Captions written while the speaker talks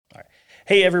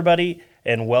Hey, everybody,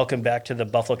 and welcome back to the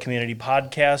Buffalo Community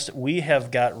Podcast. We have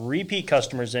got repeat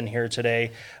customers in here today,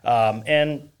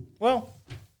 let's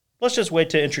just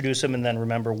wait to introduce them and then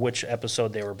remember which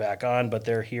episode they were back on, but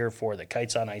they're here for the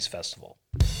Kites on Ice Festival.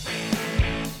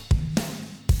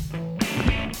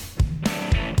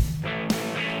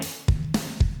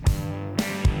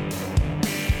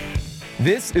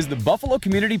 This is the Buffalo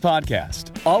Community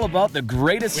Podcast, all about the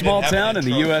greatest small town in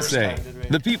the USA,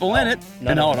 the people in it,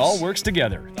 and how it all works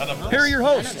together. Here are your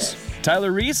hosts,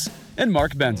 Tyler Reese and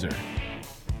Mark Benzer.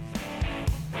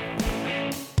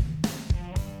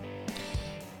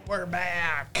 We're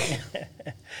back.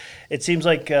 It seems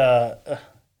like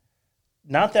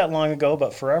not that long ago,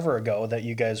 but forever ago, that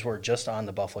you guys were just on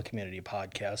the Buffalo Community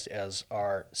Podcast as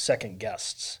our second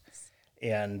guests.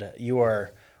 And you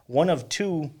are one of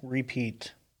two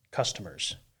repeat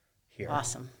customers here.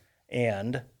 Awesome.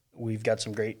 And we've got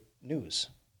some great news.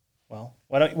 Well,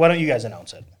 why don't you guys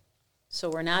announce it? So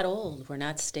we're not old, we're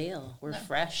not stale, we're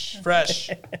fresh.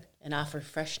 And offer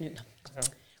fresh new.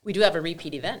 We do have a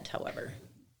repeat event, however.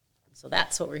 So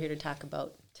that's what we're here to talk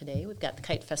about today. We've got the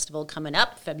Kite Festival coming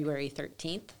up February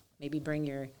 13th. Maybe bring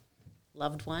your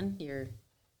loved one, your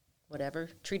whatever,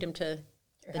 treat them to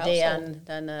the day on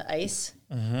the ice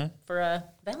for a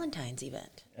Valentine's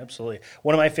event. Absolutely.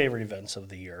 One of my favorite events of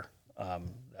the year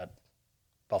that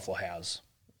Buffalo has,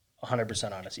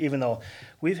 100% honest. Even though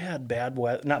we've had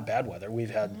not bad weather, we've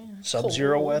had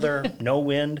sub-zero weather, no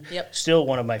wind. Yep. Still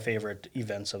one of my favorite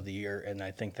events of the year, and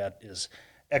I think that is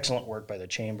excellent work by the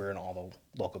Chamber and all the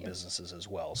local businesses as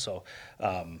well. So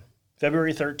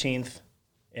February 13th,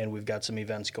 and we've got some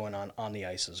events going on the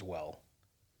ice as well.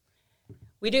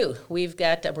 We do. We've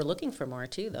got, we're looking for more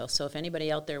too, though. So if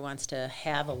anybody out there wants to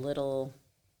have a little,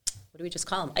 what do we just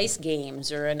call them? Ice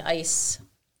games or an ice,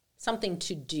 something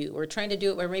to do. We're trying to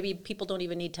do it where maybe people don't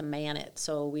even need to man it.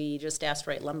 So we just asked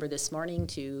Wright Lumber this morning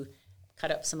to cut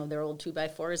up some of their old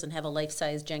 2x4s and have a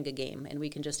life-size Jenga game. And we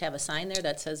can just have a sign there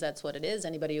that says that's what it is.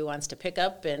 Anybody who wants to pick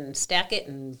up and stack it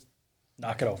and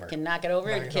knock it over. Can knock it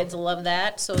over. Kids will love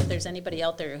that. So if there's anybody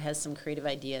out there who has some creative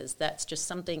ideas, that's just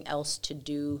something else to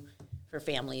do for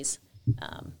families.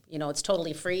 It's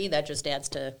totally free. That just adds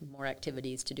to more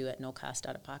activities to do at no cost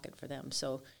out of pocket for them.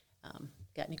 So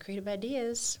got any creative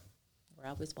ideas, we're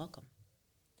always welcome.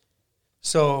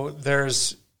 So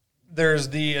there's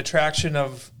the attraction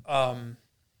of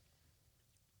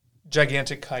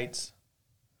gigantic kites,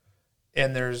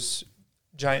 and there's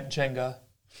giant Jenga.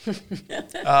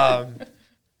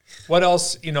 What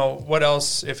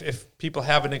else, if people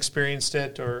haven't experienced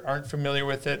it or aren't familiar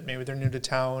with it, maybe they're new to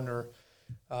town or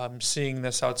seeing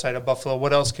this outside of Buffalo,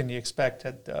 what else can you expect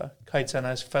at the Kites on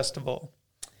Ice Festival?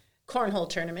 Cornhole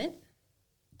tournament.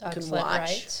 Dog you can sled watch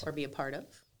rides. or be a part of.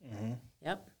 Mm-hmm.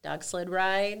 Yep. Dog sled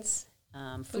rides,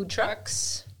 food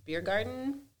trucks, beer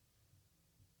garden,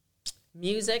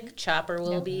 music. Chopper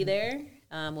will be there.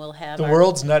 We'll have the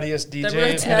world's nuttiest DJ. The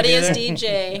world's nuttiest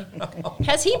DJ.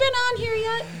 Has he been on here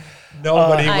yet?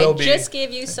 Nobody will be. I just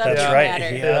gave you subject That's right.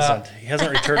 matter. He hasn't. He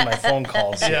hasn't returned my phone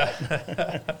calls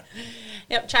yet.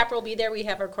 Yep, Chopper will be there. We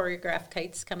have our choreographed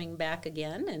kites coming back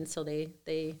again, and so they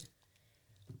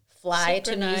fly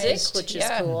to music, which is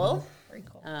cool. Very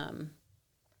cool.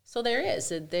 So there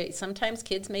is. Sometimes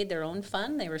kids made their own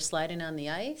fun. They were sliding on the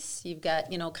ice. You've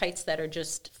got, kites that are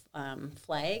just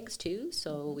flags, too.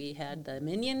 So we had the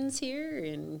Minions here,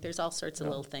 and there's all sorts of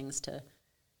little things to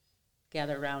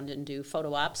gather around and do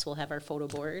photo ops. We'll have our photo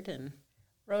board. And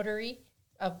Rotary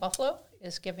of Buffalo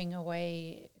is giving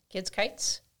away kids'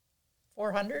 kites,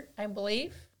 400, I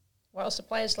believe, while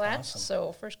supplies last. Awesome.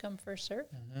 So first come, first serve.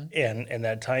 And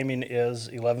that timing is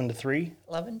 11 to 3?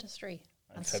 11 to 3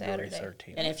 on February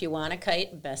Saturday. 13th. And if you want a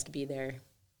kite, best be there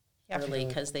early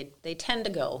because they tend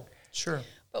to go. Sure.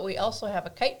 But we also have a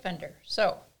kite vendor.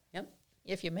 So Yep.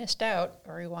 if you missed out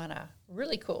or you want a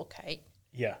really cool kite,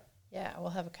 Yeah. we'll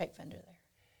have a kite vendor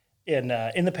there. And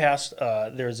in the past,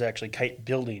 there's actually kite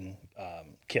building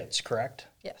kits, correct?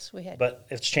 Yes, we had. But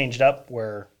it's changed up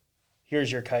where here's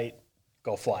your kite,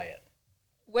 go fly it.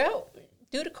 Well,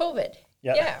 due to COVID,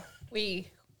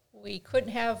 we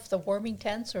couldn't have the warming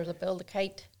tents or the Build a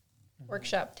Kite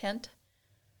workshop tent.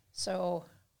 So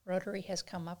Rotary has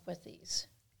come up with these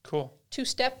Cool.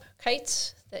 2-step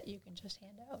kites that you can just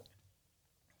hand out.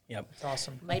 Yep. That's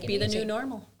awesome. Might be the new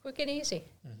normal. Quick and easy.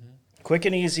 Quick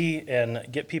and easy, and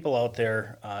get people out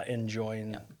there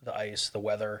enjoying the ice, the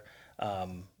weather.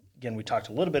 Again, we talked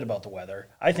a little bit about the weather.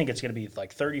 I think it's going to be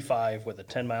like 35 with a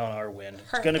 10-mile-an-hour wind.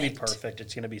 It's going to be perfect.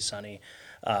 It's going to be sunny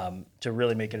to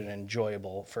really make it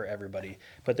enjoyable for everybody.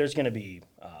 But there's going to be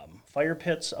fire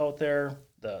pits out there,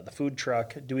 the food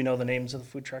truck. Do we know the names of the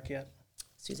food truck yet?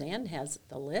 Suzanne has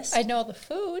the list. I know the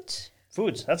foods.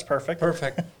 Foods, that's perfect.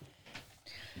 Perfect.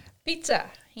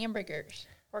 Pizza, hamburgers,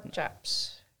 pork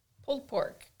chops, pulled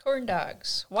pork, corn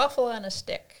dogs, waffle on a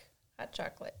stick, hot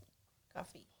chocolate,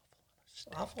 coffee.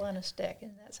 Waffle on a stick.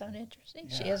 Doesn't that sound interesting?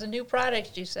 Yeah. She has a new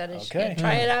product, she said, and she's going to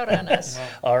try it out on us.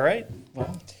 All right.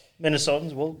 Well,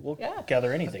 Minnesotans, we'll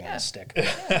gather anything on a stick.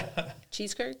 Yeah.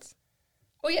 Cheese curds?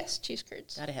 Oh, yes, cheese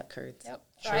curds. Got to have curds. Yep.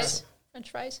 Fries,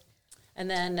 French fries. And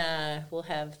then we'll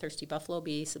have Thirsty Buffalo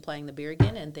be supplying the beer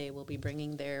again, and they will be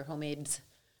bringing their homemade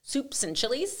soups and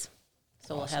chilies.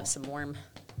 So we'll have some warm,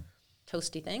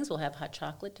 toasty things. We'll have hot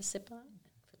chocolate to sip on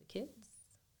for the kids.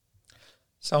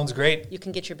 Sounds great. You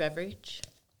can get your beverage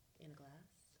in a glass.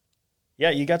 Yeah,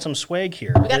 you got some swag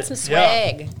here. We got some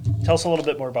swag. Yeah. Tell us a little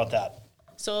bit more about that.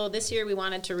 So this year we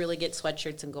wanted to really get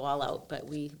sweatshirts and go all out, but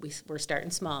we're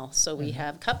starting small. So we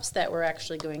have cups that we're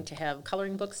actually going to have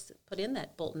coloring books put in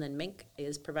that Bolton and Mink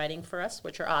is providing for us,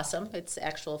 which are awesome. It's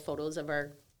actual photos of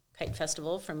our Kite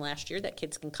Festival from last year that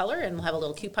kids can color, and we'll have a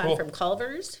little coupon from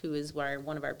Culver's, who is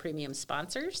one of our premium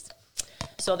sponsors.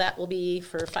 So that will be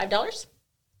for $5.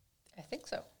 I think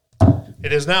so.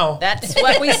 It is now. That's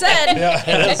what we said. Yeah,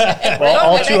 it is. Well,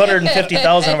 all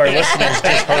 250,000 of our listeners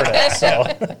just heard it.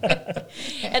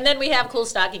 So. And then we have cool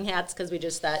stocking hats because we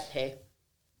just thought, hey,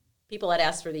 people had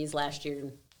asked for these last year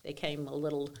and they came a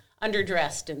little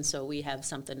underdressed, and so we have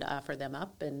something to offer them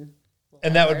up. And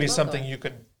that would be something you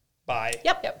could buy.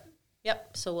 Yep.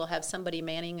 So we'll have somebody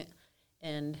manning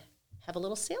and have a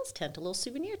little sales tent, a little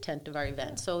souvenir tent of our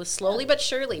event. So slowly but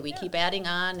surely we keep adding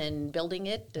on and building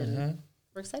it, and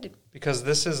we're excited. Because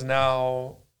this is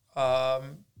now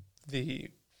the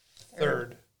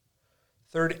third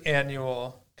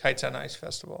annual Kites on Ice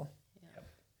Festival. Yep.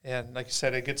 And like you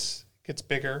said, it gets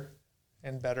bigger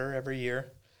and better every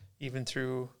year, even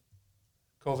through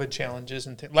COVID challenges.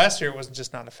 And last year it was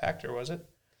just not a factor, was it?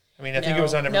 I mean, I think it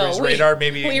was on everybody's radar,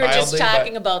 maybe we were just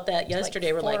talking about that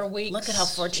yesterday. Like we're 4 weeks. Look at how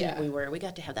fortunate we were. We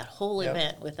got to have that whole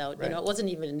event without, it wasn't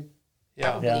even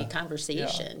probably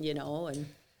conversation,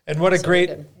 And what a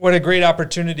great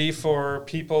opportunity for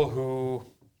people who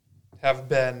have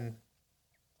been,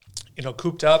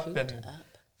 cooped up.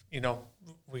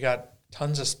 We got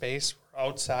tons of space. We're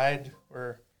outside.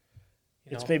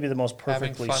 It's maybe the most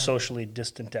perfectly socially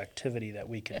distant activity that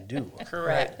we can do.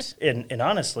 Correct. And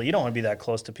honestly, you don't want to be that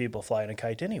close to people flying a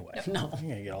kite anyway. No. You're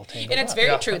going to get all tangled And it's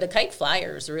very true. The kite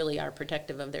flyers really are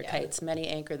protective of their kites. Many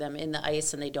anchor them in the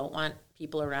ice, and they don't want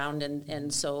people around.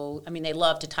 And so, they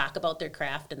love to talk about their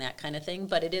craft and that kind of thing,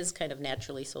 but it is kind of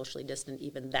naturally socially distant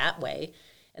even that way.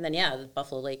 And then, the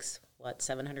Buffalo Lake's,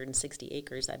 760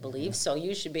 acres, I believe. So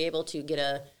you should be able to get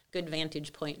a good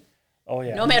vantage point. Oh,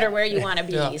 yeah. No matter where you want to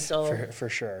be. Yeah. So for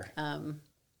sure.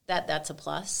 That's a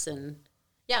plus. And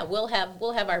we'll have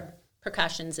our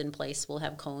precautions in place. We'll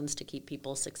have cones to keep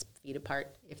people 6 feet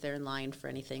apart if they're in line for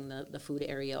anything, the food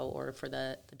area or for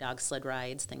the dog sled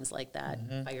rides, things like that.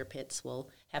 Fire pits will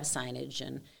have signage,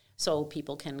 and so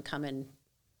people can come in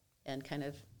and kind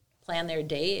of plan their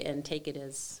day and take it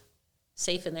as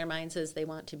safe in their minds as they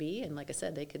want to be. And like I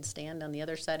said, they could stand on the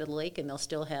other side of the lake and they'll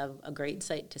still have a great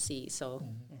sight to see. So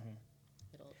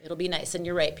it'll be nice. And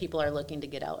you're right, people are looking to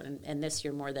get out. And this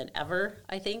year more than ever,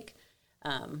 I think,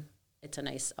 it's a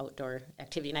nice outdoor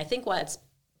activity. And I think what's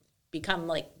become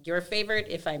like your favorite,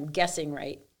 if I'm guessing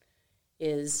right,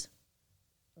 is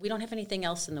we don't have anything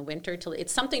else in the winter.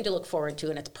 It's something to look forward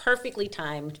to, and it's perfectly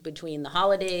timed between the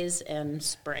holidays and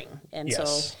spring. And so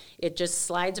it just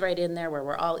slides right in there where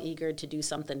we're all eager to do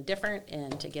something different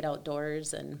and to get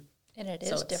outdoors. And it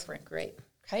is different. Great.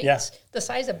 Kites, the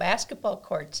size of basketball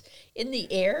courts in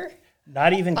the air.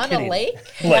 Not even on kidding. A lake?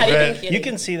 Like, even kidding. You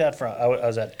can see that from, I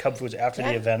was at Cub Foods after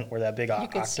the event where that big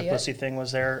octopusy thing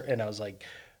was there, and I was like,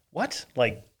 what?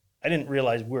 Like, I didn't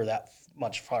realize we were that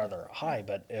much farther high,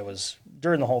 but it was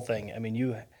during the whole thing.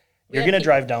 You're going to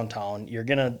drive downtown, you're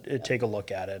going to take a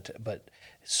look at it, but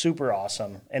it's super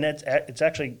awesome. And it's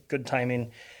actually good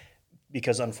timing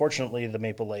because unfortunately the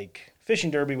Maple Lake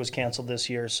Fishing Derby was canceled this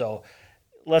year, so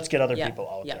let's get other people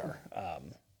out there.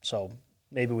 So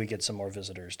maybe we get some more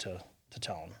visitors to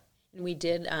town. And we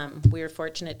did. We were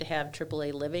fortunate to have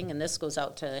AAA Living, and this goes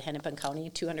out to Hennepin County,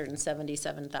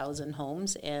 277,000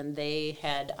 homes, and they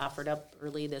had offered up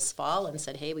early this fall and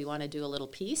said, hey, we want to do a little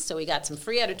piece. So we got some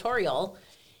free editorial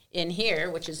in here,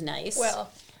 which is nice.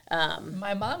 Well,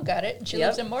 my mom got it, and she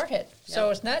lives in Moorhead. So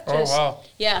it's not just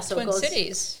so Twin it goes,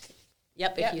 Cities.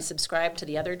 Yep, if you subscribe to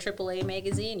the other AAA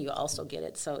magazine, you also get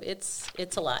it. So it's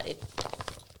a lot.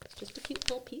 It's just a cute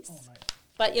little piece. Oh, nice.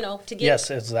 But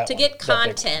to get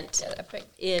content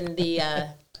in the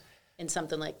in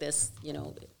something like this,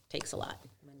 it takes a lot.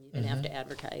 When We didn't have to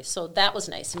advertise. So that was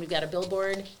nice. And we've got a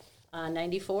billboard on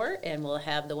 94, and we'll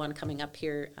have the one coming up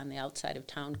here on the outside of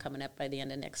town coming up by the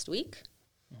end of next week.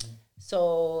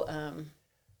 So,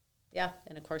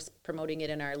 and of course, promoting it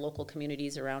in our local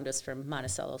communities around us from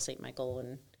Monticello, St. Michael,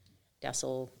 and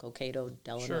Dessel, Cokato,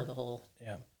 Delano, the whole,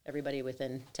 everybody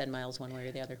within 10 miles one way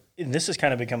or the other. And this has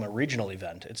kind of become a regional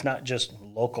event. It's not just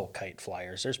local kite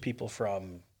flyers. There's people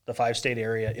from the 5-state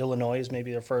area. Illinois is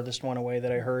maybe the furthest one away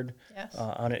that I heard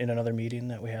in another meeting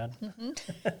that we had,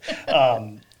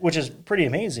 which is pretty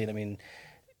amazing. I mean,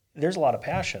 there's a lot of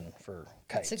passion for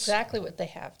kites. That's exactly what they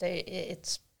have.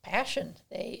 It's passion.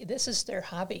 This is their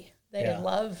hobby. They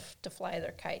love to fly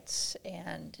their kites,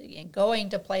 and going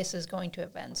to places, going to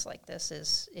events like this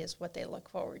is what they look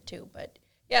forward to. But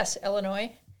yes,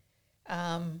 Illinois.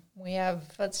 We have,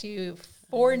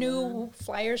 4 new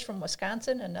flyers from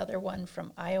Wisconsin, another one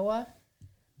from Iowa,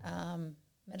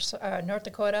 North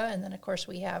Dakota, and then of course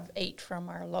we have 8 from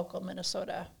our local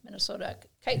Minnesota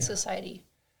Kite Society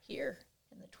here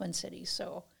in the Twin Cities.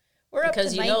 So we're up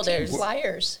to 19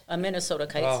 flyers. A Minnesota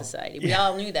Kite Society. We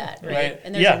all knew that, right?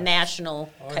 And there's a national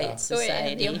kite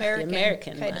society, the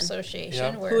American Kite one.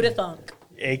 Association. Who'd have thunk?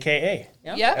 AKA.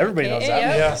 Yeah, everybody knows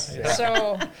that. Yeah.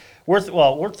 So we're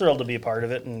thrilled to be a part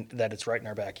of it, and that it's right in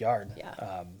our backyard.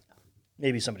 Yeah.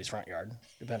 Maybe somebody's front yard,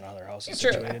 depending on how their house is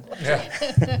True. situated.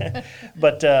 Yeah.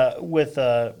 But with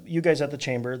you guys at the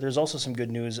chamber, there's also some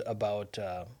good news about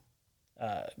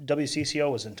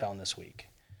WCCO was in town this week.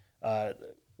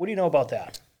 What do you know about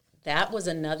that? That was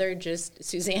another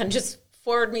Suzanne just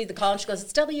forwarded me the call, and she goes,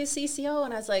 it's WCCO,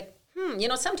 and I was like,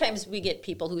 sometimes we get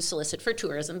people who solicit for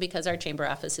tourism because our chamber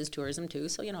office is tourism too.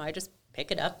 So, I just pick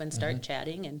it up and start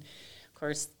chatting, and of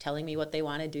course telling me what they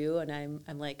want to do. And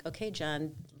I'm like, okay,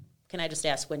 John, can I just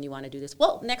ask when you want to do this?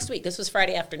 Well, next week. This was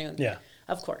Friday afternoon. Yeah.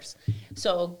 Of course.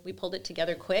 So we pulled it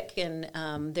together quick,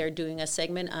 and they're doing a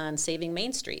segment on saving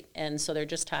Main Street. And so they're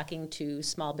just talking to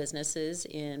small businesses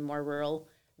in more rural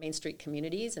Main Street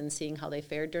communities and seeing how they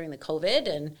fared during the COVID.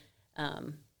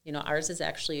 And, ours is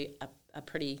actually a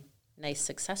pretty nice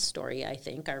success story, I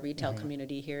think. Our retail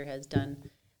community here has done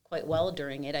quite well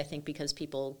during it, I think, because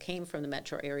people came from the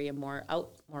metro area more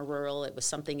rural. It was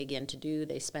something, again, to do.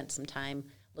 They spent some time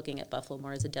looking at Buffalo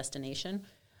more as a destination.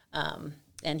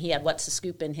 And he had What's the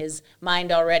Scoop in his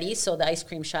mind already, so the ice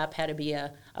cream shop had to be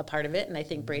a part of it. And I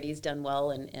think Brady's done well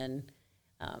and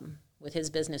with his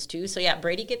business, too. So,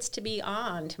 Brady gets to be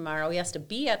on tomorrow. He has to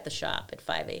be at the shop at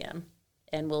 5 a.m.,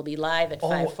 and we'll be live at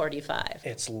 5:45.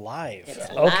 It's live. It's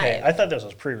Okay, live. I thought this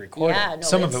was pre-recorded. Yeah, no,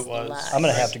 Some of it's it was. live. I'm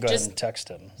going to have to go ahead and text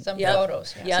him. some Yep. photos.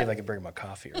 See if I can bring him a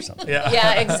coffee or something. Yeah,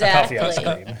 Coffee ice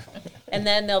exactly. cream. And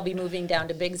then they'll be moving down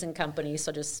to Biggs and Company,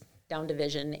 so just down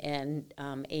division, and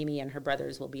Amy and her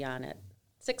brothers will be on at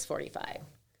 6:45.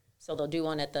 So they'll do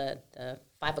one at the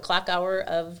 5 o'clock hour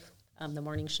of the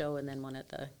morning show, and then one at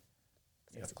the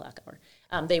 6 o'clock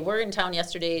hour. They were in town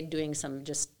yesterday doing some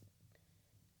just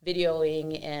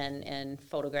videoing and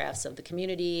photographs of the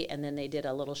community, and then they did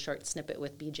a little short snippet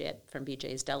with BJ from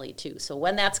BJ's Deli too. So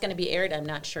when that's going to be aired, I'm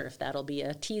not sure if that'll be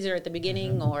a teaser at the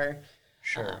beginning or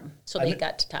so they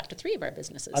got to talk to 3 of our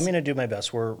businesses. I'm going to do my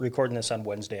best. We're recording this on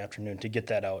Wednesday afternoon to get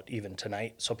that out even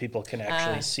tonight so people can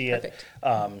actually see perfect.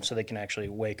 it, so they can actually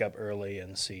wake up early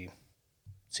and see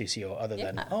CCO other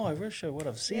than, I wish I would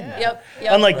have seen that. Yep.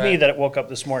 Unlike me that woke up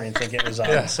this morning thinking it was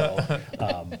on. So,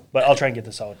 but I'll try and get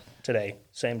this out today,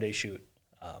 same day shoot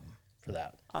for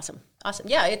that. Awesome.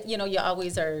 Yeah, you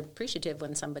always are appreciative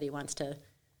when somebody wants to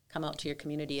come out to your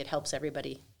community. It helps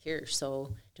everybody here,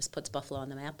 so just puts Buffalo on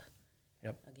the map.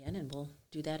 Yep. Again, and we'll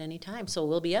do that anytime. So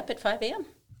we'll be up at 5 a.m.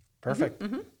 Perfect.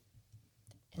 And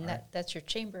that's your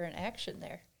chamber in action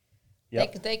there.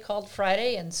 Yep. They called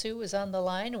Friday, and Sue was on the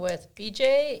line with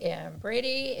BJ and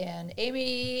Brady and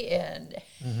Amy and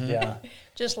Yeah.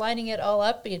 just lining it all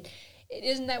up.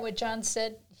 Isn't that what John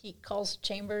said? He calls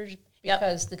chambers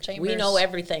because the chambers... We know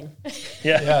everything.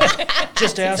 Yeah.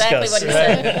 Just ask Exactly us. what he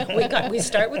said. We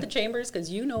start with the chambers because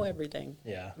you know everything.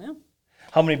 Yeah. Yeah.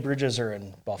 How many bridges are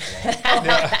in Buffalo? How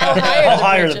How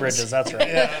high are the bridges? That's right.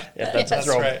 Yeah, that's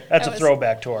right. That's a That was-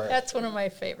 throwback to our That's one of my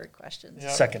favorite questions.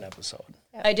 second episode.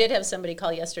 I did have somebody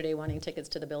call yesterday wanting tickets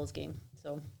to the Bills game.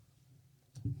 So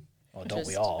Oh, don't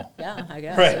we just- all? Yeah, I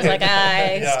guess. Right. It's like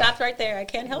I Yeah. stopped right there. I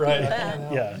can't help you with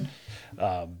that.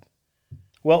 Yeah.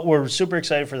 Well, we're super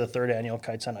excited for the 3rd annual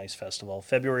Kites on Ice Festival,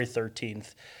 February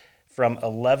 13th, from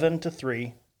 11 to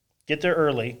 3. Get there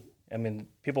early. I mean,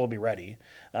 people will be ready.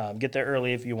 Get there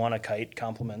early if you want a kite,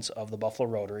 compliments of the Buffalo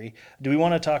Rotary. Do we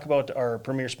want to talk about our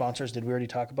premier sponsors? Did we already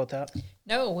talk about that?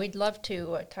 No, we'd love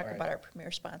to talk about our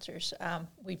premier sponsors.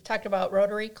 We've talked about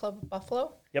Rotary Club of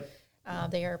Buffalo. Yep.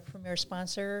 They are a premier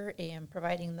sponsor and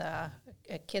providing the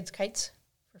kids' kites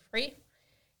for free.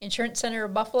 Insurance Center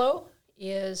of Buffalo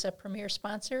is a premier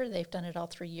sponsor. They've done it all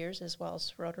 3 years, as well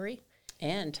as Rotary.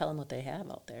 And tell them what they have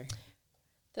out there.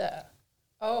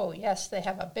 Yes, they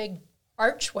have a big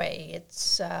archway.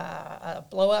 It's a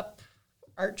blow-up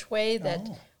archway that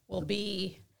will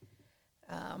be,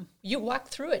 you walk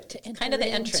through it to enter kind of the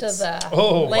into entrance.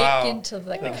 the lake, into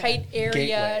the kite area.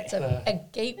 Gateway. It's a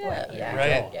gateway. Yeah,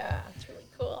 Right. Yeah, it's really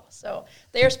cool. So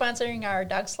they are sponsoring our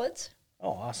dog sleds.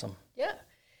 Oh, awesome. Yeah.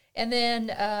 And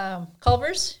then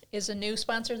Culver's is a new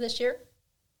sponsor this year,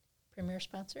 premier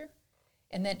sponsor.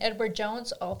 And then Edward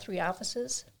Jones, all 3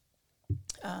 offices.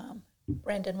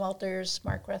 Brandon Walters,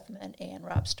 Mark Rethman, and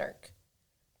Rob Stark.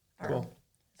 Cool.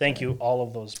 Thank you, all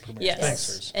of those premier Yes,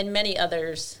 sponsors. and many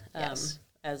others Yes.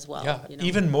 as well. Yeah,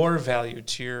 even more value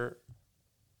to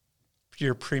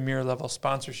your premier level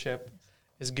sponsorship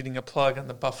is getting a plug on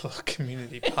the Buffalo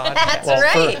Community Podcast. That's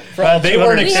right. For all They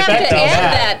weren't 200 We have to expecting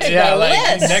add that to yeah, the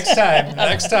like list. next time,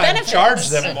 benefits. charge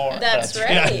them more. That's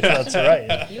right. That's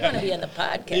right. You want to be in the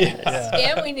podcast.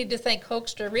 And we need to thank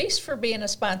Hoekstra Reese for being a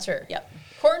sponsor. Yep.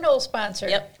 Cornhole sponsor.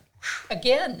 Yep.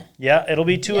 Again. Yeah, it'll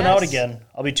be 2 and out Yes. again.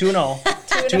 I'll be 2-0.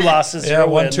 2 losses, Yeah, 0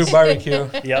 wins. 1-2 barbecue.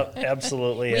 Yep,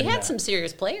 absolutely. We And, had some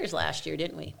serious players last year,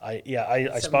 didn't we?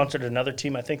 I sponsored another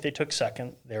team. I think they took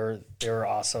second. They were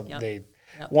awesome. Yep.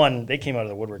 They came out of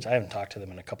the woodworks. I haven't talked to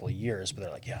them in a couple of years, but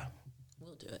they're like, yeah,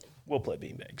 We'll do it. we'll play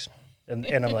beanbags. And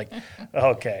I'm like,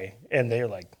 okay. And they're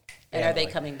like, And yeah, are they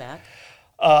like, coming back?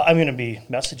 I'm going to be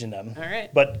messaging them. All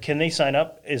right. But can they sign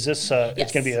up? Is this, it's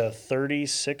Yes. going to be a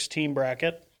 36 team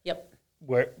bracket Yep.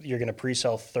 where you're going to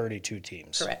pre-sell 32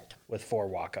 teams. Correct. With 4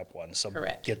 walk-up ones. So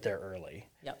Correct. get there early.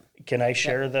 Yep. Can I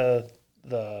share the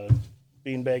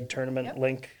beanbag tournament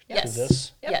link Yes. to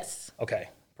this? Yep. Yes. Okay,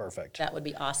 perfect. That would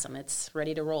be awesome. It's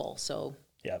ready to roll. So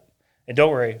Yep. And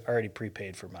don't worry, I already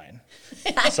prepaid for mine.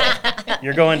 So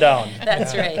you're going down.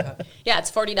 that's right. Yeah, it's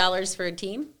 $40 for a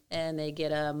team, and they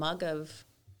get a mug of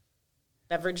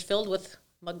beverage filled with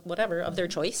whatever of their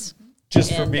choice.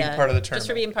 Just for And, being part of the Just for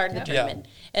tournament. being part of the Yeah. tournament.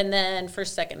 And then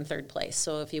first, second, and third place.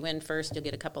 So if you win first, you'll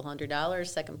get a couple $100.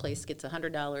 Second place gets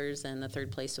 $100, and the third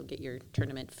place will get your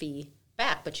tournament fee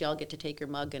back. But you all get to take your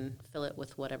mug and fill it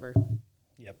with whatever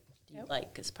Yep. you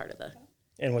like as part of the.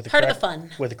 And with the Part of the correct,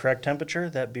 fun. with the correct temperature,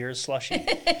 that beer is slushy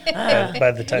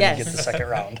by the time you get Yes. the second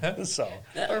round. So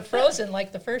Or frozen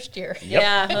like the first year.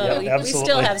 Yeah, Yep, we absolutely.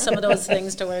 still have some of those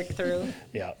things to work through.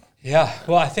 yeah. Yeah,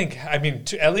 well, I think,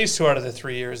 at least 2 out of the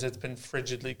 3 years, it's been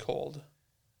frigidly cold,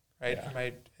 right?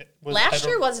 Last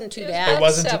year wasn't too bad. It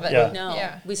wasn't too- 7. Yeah. No,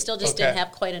 Yeah. we still just Okay. didn't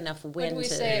have quite enough When wind did we to.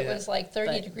 say it was like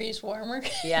 30 but- degrees warmer?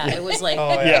 Yeah, it was like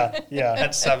Oh, yeah. Yeah.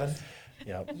 At 7.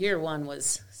 Yeah. year one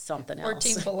was something else.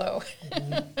 14 below.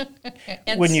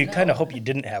 And When you snow. kind of hope you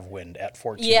didn't have wind at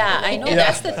 14. Yeah, I know. Yeah.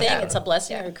 That's the thing. It's a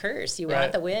blessing or a curse. You Right.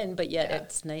 want the win, but yet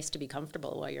it's nice to be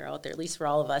comfortable while you're out there, at least for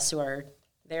all of us who are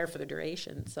there for the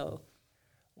duration. So,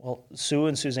 Well, Sue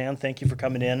and Suzanne, thank you for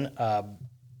coming in.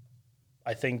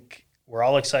 I think we're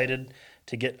all excited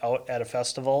to get out at a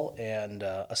festival and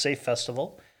a safe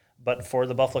festival. But for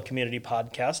the Buffalo Community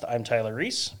Podcast, I'm Tyler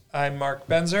Reese. I'm Mark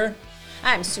Benzer.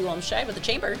 I'm Sue Olmscheid with the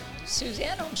Chamber.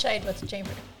 Suzanne Olmscheid with the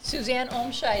Chamber. Suzanne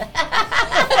Olmscheid.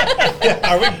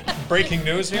 Are we breaking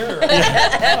news here? Or?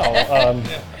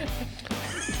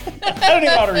 I don't even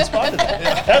know how to respond to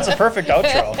that. That's a perfect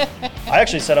outro. I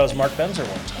actually said I was Mark Benzer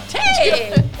once.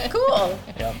 Hey, cool.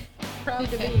 Yeah. Proud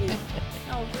to be.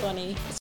 How funny.